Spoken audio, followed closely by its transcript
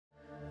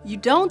You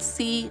don't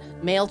see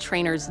male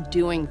trainers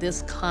doing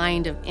this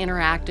kind of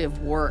interactive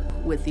work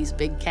with these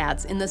big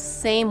cats in the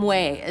same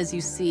way as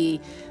you see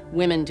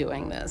women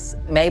doing this.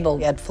 Mabel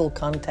had full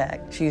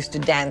contact. She used to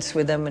dance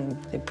with them,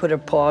 and they put her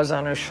paws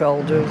on her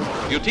shoulders.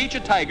 You teach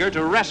a tiger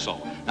to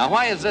wrestle. Now,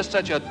 why is this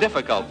such a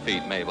difficult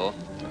feat, Mabel?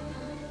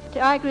 The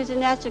tiger is a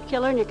natural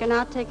killer, and you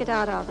cannot take it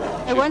out of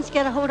them. They once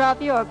get a hold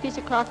of you or a piece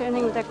of cloth or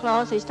anything with their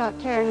claws, they start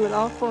tearing with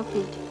all 4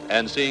 feet.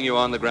 And seeing you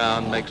on the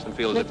ground makes them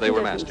feel as if they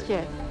were masters.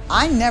 Yeah.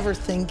 I never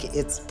think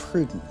it's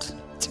prudent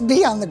to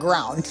be on the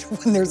ground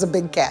when there's a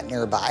big cat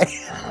nearby.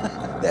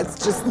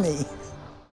 That's just me.